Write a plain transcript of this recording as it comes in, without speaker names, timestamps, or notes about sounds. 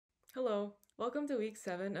Hello, welcome to week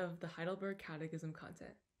 7 of the Heidelberg Catechism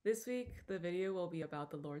content. This week, the video will be about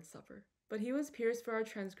the Lord's Supper. But he was pierced for our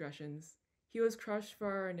transgressions, he was crushed for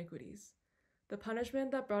our iniquities. The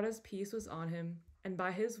punishment that brought us peace was on him, and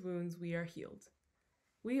by his wounds we are healed.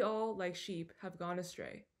 We all, like sheep, have gone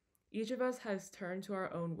astray. Each of us has turned to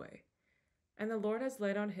our own way, and the Lord has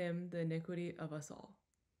laid on him the iniquity of us all.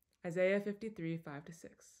 Isaiah 53, 5-6.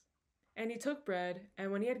 And he took bread,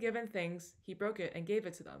 and when he had given thanks, he broke it and gave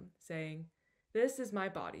it to them, saying, "This is my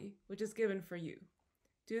body, which is given for you.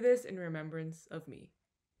 Do this in remembrance of me."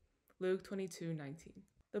 Luke 22:19.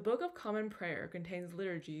 The Book of Common Prayer contains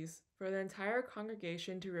liturgies for the entire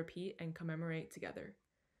congregation to repeat and commemorate together.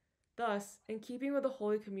 Thus, in keeping with the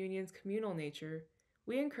Holy Communion's communal nature,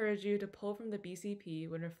 we encourage you to pull from the BCP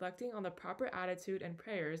when reflecting on the proper attitude and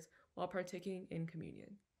prayers while partaking in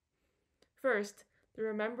communion. First, the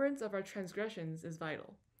remembrance of our transgressions is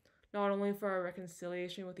vital, not only for our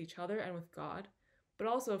reconciliation with each other and with God, but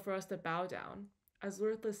also for us to bow down, as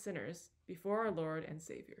worthless sinners, before our Lord and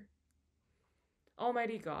Savior.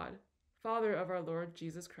 Almighty God, Father of our Lord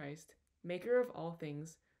Jesus Christ, Maker of all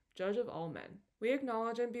things, Judge of all men, we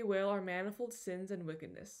acknowledge and bewail our manifold sins and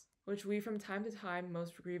wickedness, which we from time to time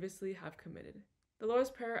most grievously have committed. The Lord's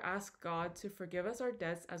Prayer asks God to forgive us our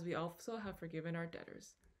debts as we also have forgiven our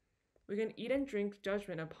debtors. We can eat and drink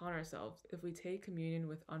judgment upon ourselves if we take communion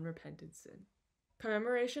with unrepented sin.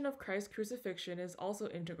 Commemoration of Christ's crucifixion is also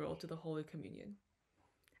integral to the Holy Communion.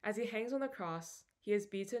 As he hangs on the cross, he is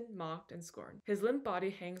beaten, mocked, and scorned. His limp body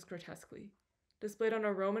hangs grotesquely, displayed on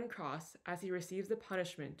a Roman cross as he receives the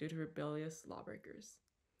punishment due to rebellious lawbreakers.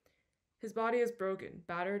 His body is broken,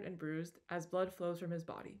 battered, and bruised as blood flows from his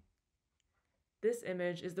body. This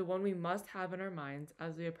image is the one we must have in our minds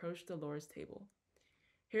as we approach the Lord's table.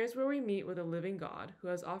 Here's where we meet with a living God who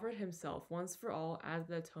has offered himself once for all as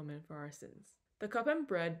the atonement for our sins. The cup and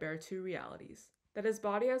bread bear two realities: that his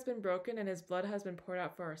body has been broken and his blood has been poured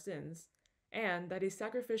out for our sins, and that he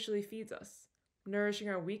sacrificially feeds us, nourishing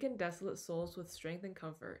our weak and desolate souls with strength and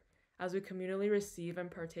comfort as we communally receive and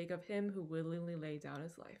partake of him who willingly laid down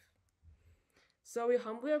his life. So we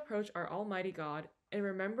humbly approach our Almighty God in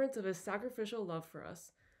remembrance of his sacrificial love for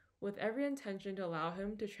us, with every intention to allow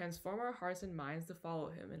him to transform our hearts and minds to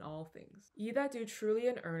follow him in all things. Ye that do truly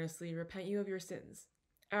and earnestly repent you of your sins,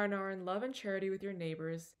 and are in love and charity with your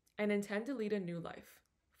neighbors, and intend to lead a new life,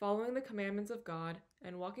 following the commandments of God,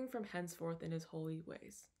 and walking from henceforth in his holy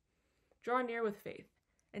ways. Draw near with faith,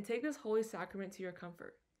 and take this holy sacrament to your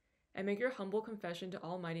comfort, and make your humble confession to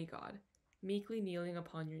Almighty God, meekly kneeling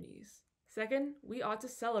upon your knees. Second, we ought to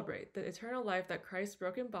celebrate the eternal life that Christ's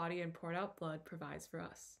broken body and poured out blood provides for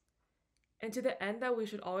us. And to the end that we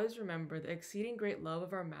should always remember the exceeding great love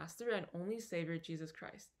of our Master and only Savior Jesus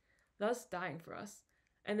Christ, thus dying for us,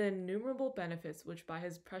 and the innumerable benefits which by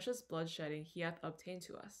his precious blood shedding he hath obtained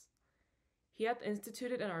to us. He hath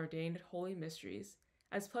instituted and ordained holy mysteries,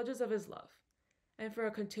 as pledges of his love, and for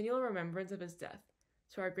a continual remembrance of his death,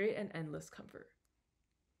 to our great and endless comfort.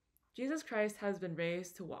 Jesus Christ has been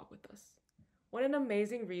raised to walk with us. What an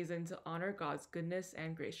amazing reason to honor God's goodness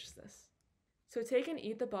and graciousness. So take and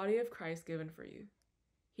eat the body of Christ given for you.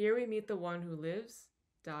 Here we meet the one who lives,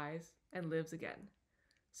 dies, and lives again,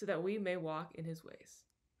 so that we may walk in his ways.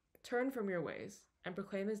 Turn from your ways, and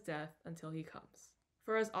proclaim his death until he comes.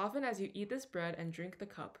 For as often as you eat this bread and drink the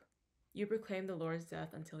cup, you proclaim the Lord's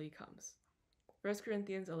death until he comes. 1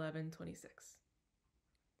 Corinthians 11:26.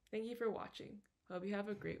 Thank you for watching. Hope you have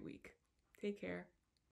a great week. Take care.